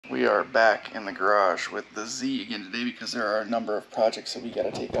We are back in the garage with the Z again today because there are a number of projects that we got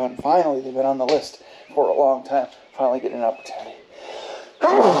to take on. Finally, they've been on the list for a long time. Finally getting an opportunity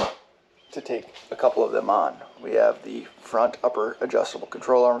to take a couple of them on. We have the front upper adjustable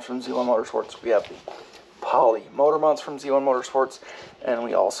control arms from Z1 Motorsports. We have the poly motor mounts from Z1 Motorsports. And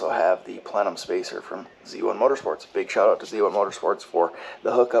we also have the Plenum spacer from Z1 Motorsports. Big shout out to Z1 Motorsports for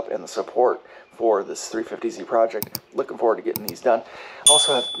the hookup and the support for this 350Z project. Looking forward to getting these done.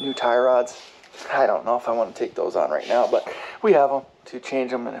 Also have new tie rods. I don't know if I want to take those on right now, but we have them to change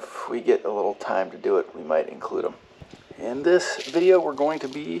them, and if we get a little time to do it, we might include them. In this video, we're going to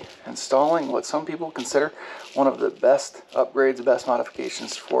be installing what some people consider one of the best upgrades, best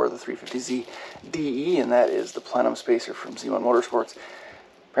modifications for the 350Z DE, and that is the Plenum spacer from Z1 Motorsports.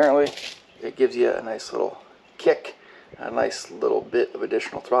 Apparently, it gives you a nice little kick, a nice little bit of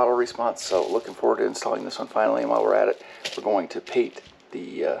additional throttle response, so looking forward to installing this one finally. And while we're at it, we're going to paint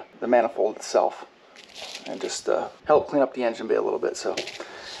the manifold itself and just help clean up the engine bay a little bit. So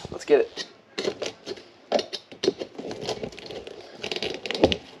let's get it.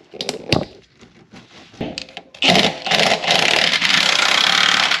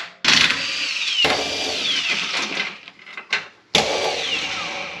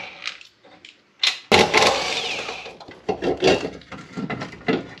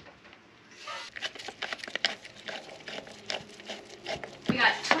 We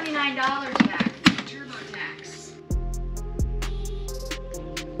got $29 back from TurboTax.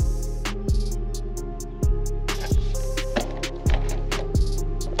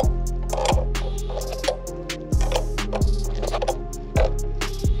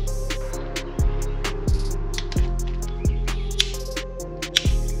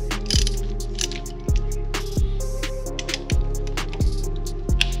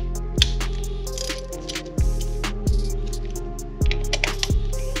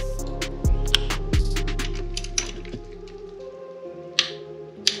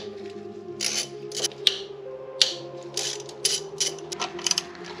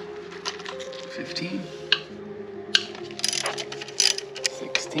 $15,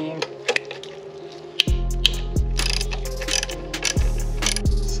 $16,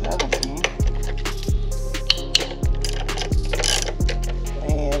 $17,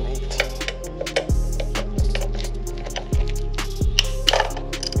 and $18.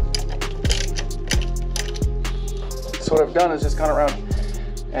 So what I've done is just gone around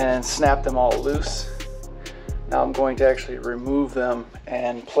and snapped them all loose. Now I'm going to actually remove them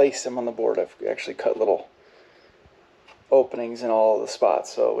and place them on the board. I've actually cut little openings in all of the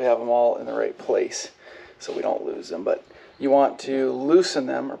spots, so we have them all in the right place so we don't lose them. But you want to loosen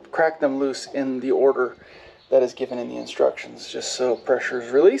them or crack them loose in the order that is given in the instructions, just so pressure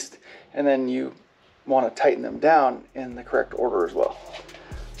is released, and then you want to tighten them down in the correct order as well.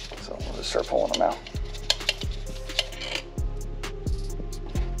 So we'll just start pulling them out.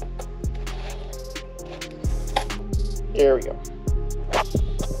 There we go.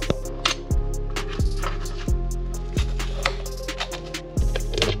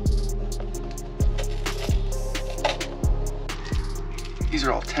 These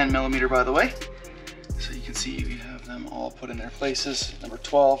are all 10mm, by the way. So you can see we have them all put in their places. Number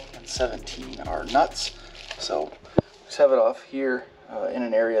 12 and 17 are nuts. So just have it off here in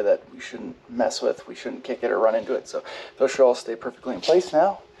an area that we shouldn't mess with. We shouldn't kick it or run into it. So those should all stay perfectly in place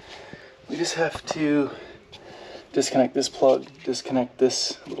now. We just have to disconnect this plug, disconnect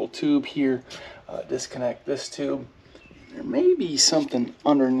this little tube here, disconnect this tube. There may be something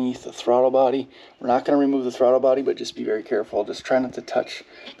underneath the throttle body. We're not going to remove the throttle body, but just be very careful. Just try not to touch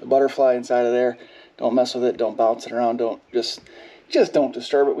the butterfly inside of there. Don't mess with it. Don't bounce it around. Don't just don't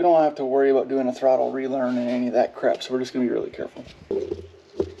disturb it. We don't have to worry about doing a throttle relearn and any of that crap, so we're just going to be really careful.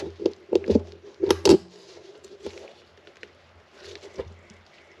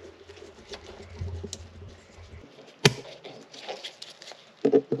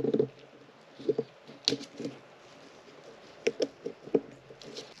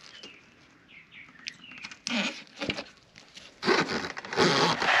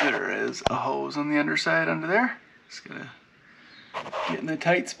 There is a hose on the underside under there. Just gotta get in the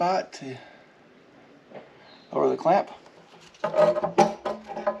tight spot to lower the clamp.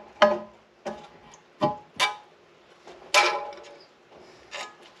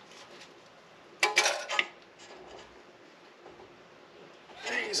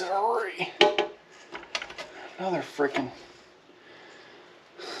 Jeez, hurry. Another freaking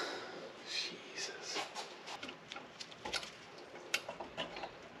Jesus.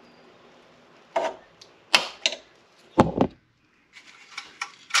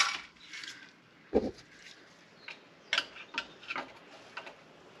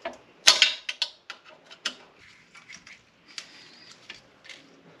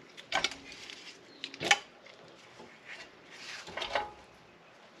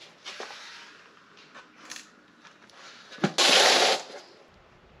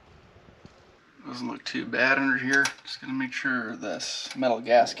 Doesn't look too bad under here. Just gonna make sure this metal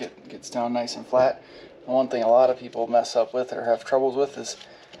gasket gets down nice and flat. And one thing a lot of people mess up with or have troubles with is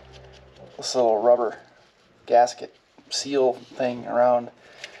this little rubber gasket seal thing around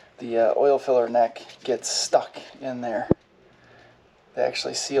the oil filler neck gets stuck in there. They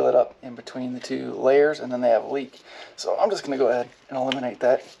actually seal it up in between the two layers and then they have a leak. So I'm just gonna go ahead and eliminate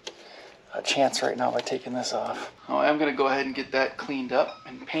that chance right now by taking this off. Oh, I'm gonna go ahead and get that cleaned up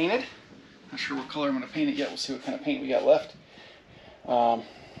and painted. Not sure what color I'm gonna paint it yet. We'll see what kind of paint we got left. Now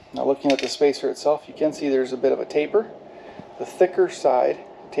looking at the spacer itself, you can see there's a bit of a taper. The thicker side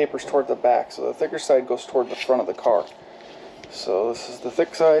tapers toward the back, so the thicker side goes toward the front of the car. So this is the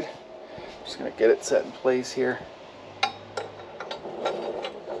thick side. I'm just gonna get it set in place here.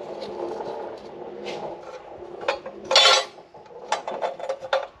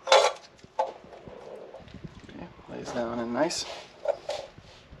 Okay, lays down and nice.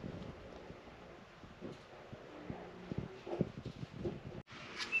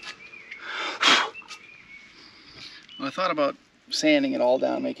 Well, I thought about sanding it all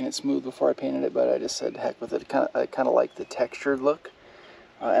down, making it smooth before I painted it, but I just said heck with it. I kind of like the textured look,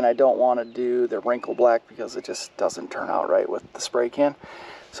 and I don't want to do the wrinkle black because it just doesn't turn out right with the spray can.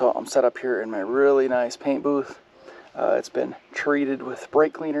 So I'm set up here in my really nice paint booth. It's been treated with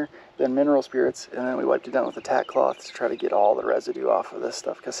brake cleaner, then mineral spirits, and then we wiped it down with a tack cloth to try to get all the residue off of this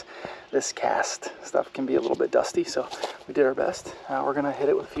stuff because this cast stuff can be a little bit dusty. So we did our best. Now we're gonna hit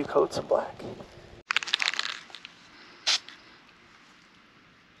it with a few coats of black.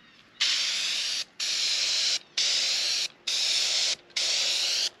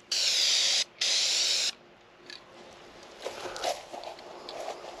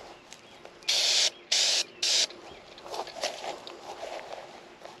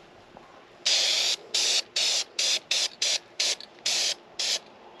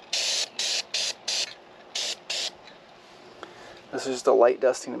 This is just a light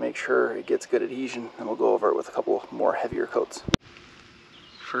dusting to make sure it gets good adhesion, and we'll go over it with a couple more heavier coats.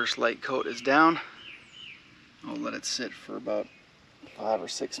 First light coat is down. I'll let it sit for about 5 or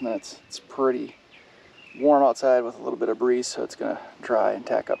 6 minutes. It's pretty warm outside with a little bit of breeze, so it's gonna dry and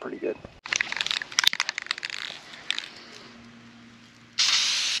tack up pretty good.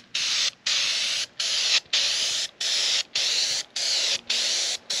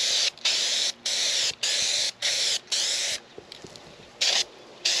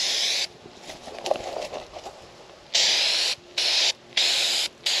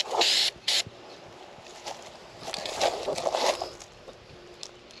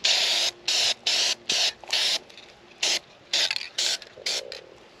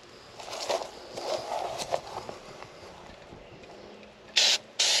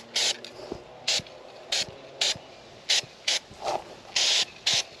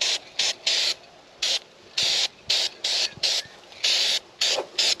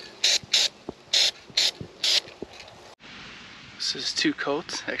 This is 2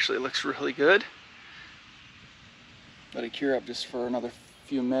 coats. Actually, it looks really good. Let it cure up just for another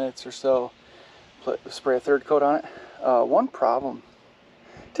few minutes or so. Spray a 3rd coat on it. One problem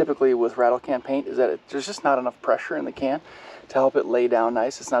typically with rattle can paint is that there's just not enough pressure in the can to help it lay down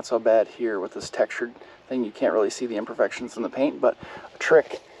nice. It's not so bad here with this textured thing. You can't really see the imperfections in the paint, but a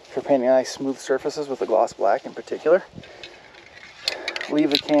trick for painting nice smooth surfaces with a gloss black in particular,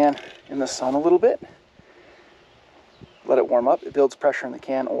 leave the can in the sun a little bit. Let it warm up. It builds pressure in the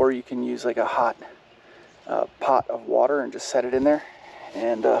can, or you can use like a hot pot of water and just set it in there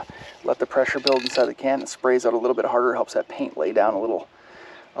and let the pressure build inside the can. It sprays out a little bit harder, helps that paint lay down a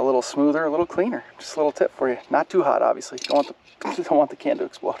little smoother, a little cleaner. Just a little tip for you. Not too hot, obviously. Don't want the can to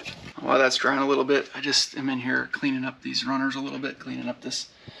explode. While that's drying a little bit, I just am in here cleaning up these runners a little bit, cleaning up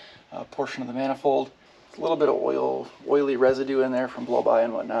this portion of the manifold. A little bit of oily residue in there from blow-by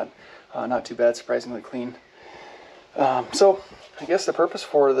and whatnot. Not too bad, surprisingly clean. So I guess the purpose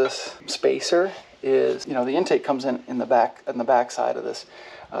for this spacer is, you know, the intake comes in the back side of this,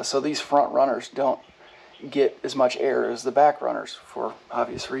 so these front runners don't get as much air as the back runners for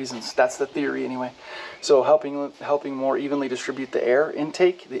obvious reasons. That's the theory anyway. So helping more evenly distribute the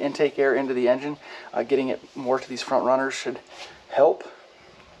intake air into the engine, getting it more to these front runners should help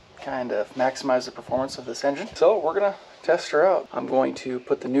kind of maximize the performance of this engine. So we're gonna test her out. I'm going to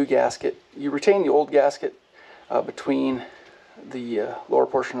put the new gasket. You retain the old gasket between the lower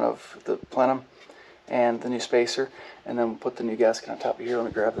portion of the plenum and the new spacer, and then we'll put the new gasket on top of here. Let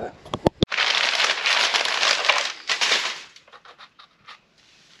me grab that.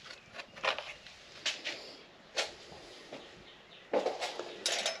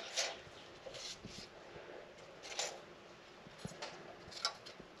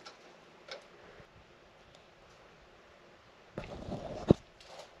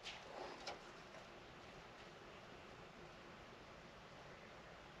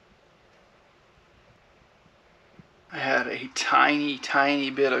 a tiny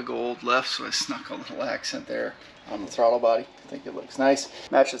bit of gold left, so I snuck a little accent there on the throttle body. I think it looks nice.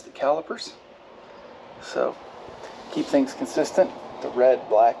 Matches the calipers, so keep things consistent. The red,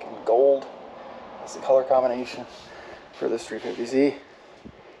 black, and gold is the color combination for this 350Z.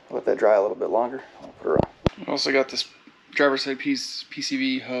 Let that dry a little bit longer. I'll put her on. I also got this driver's side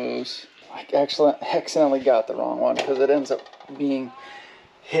PCV hose. I accidentally got the wrong one because it ends up being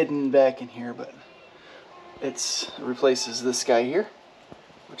hidden back in here, but it replaces this guy here,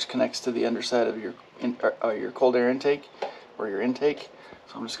 which connects to the underside of your cold air intake or your intake.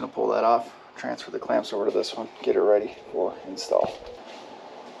 So I'm just going to pull that off, transfer the clamps over to this one, get it ready for install.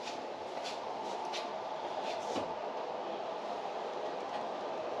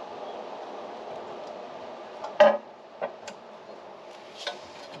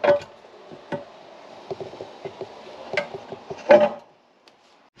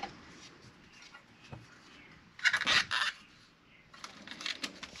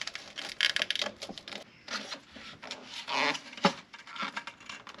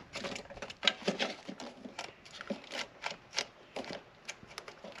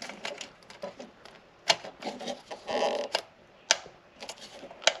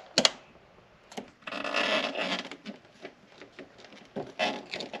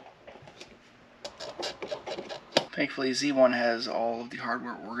 Thankfully, Z1 has all of the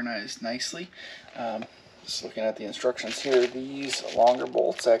hardware organized nicely. Just looking at the instructions here, these longer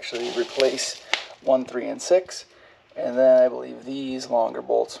bolts actually replace 1, 3, and 6. And then I believe these longer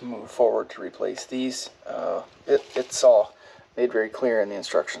bolts move forward to replace these. It's all made very clear in the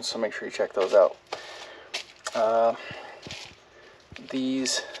instructions, so make sure you check those out.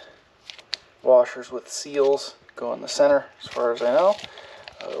 These washers with seals go in the center, as far as I know.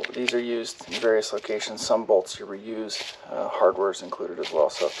 These are used in various locations. Some bolts you reuse. Hardware is included as well.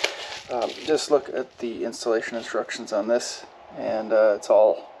 So just look at the installation instructions on this, and it's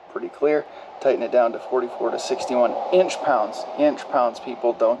all pretty clear. Tighten it down to 44 to 61 inch-pounds. Inch-pounds,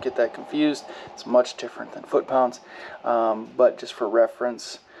 people, don't get that confused. It's much different than foot-pounds. But just for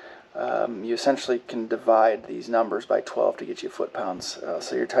reference, you essentially can divide these numbers by 12 to get you foot-pounds.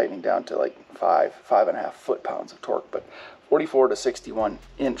 So you're tightening down to like 5.5 foot-pounds of torque. But 44 to 61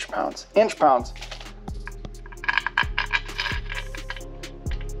 inch-pounds. Inch-pounds.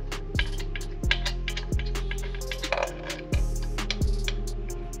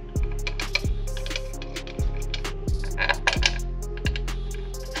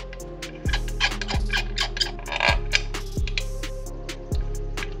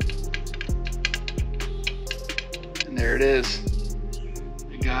 And there it is.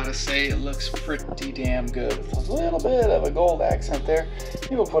 Gotta say, it looks pretty damn good. With a little bit of a gold accent there.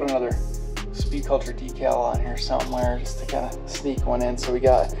 Maybe we'll put another Speed Culture decal on here somewhere just to kind of sneak one in. So we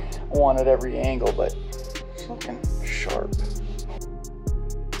got one at every angle, but it's looking sharp.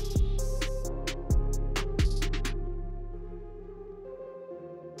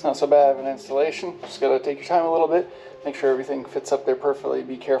 It's not so bad of an installation. Just gotta take your time a little bit. Make sure everything fits up there perfectly.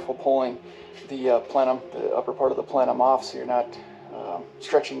 Be careful pulling the plenum, the upper part of the plenum off, so you're not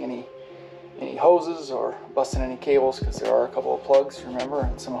stretching any hoses or busting any cables, because there are a couple of plugs, remember,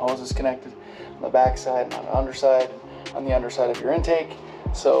 and some hoses connected on the back side and on the underside, of your intake.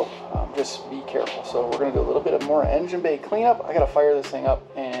 So just be careful. So we're going to do a little bit of more engine bay cleanup. I got to fire this thing up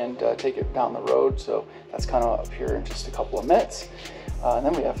and take it down the road, so that's kind of up here in just a couple of minutes. And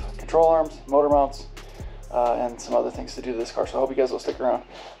then we have control arms, motor mounts, and some other things to do to this car. So I hope you guys will stick around.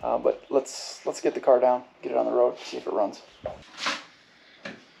 But let's get the car down, get it on the road, see if it runs.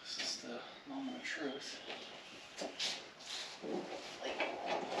 This is the moment of truth.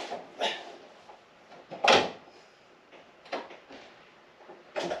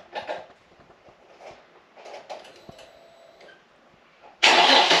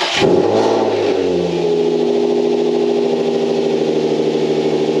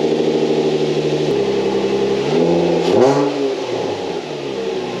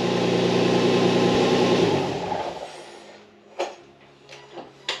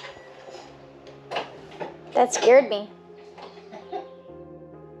 That scared me.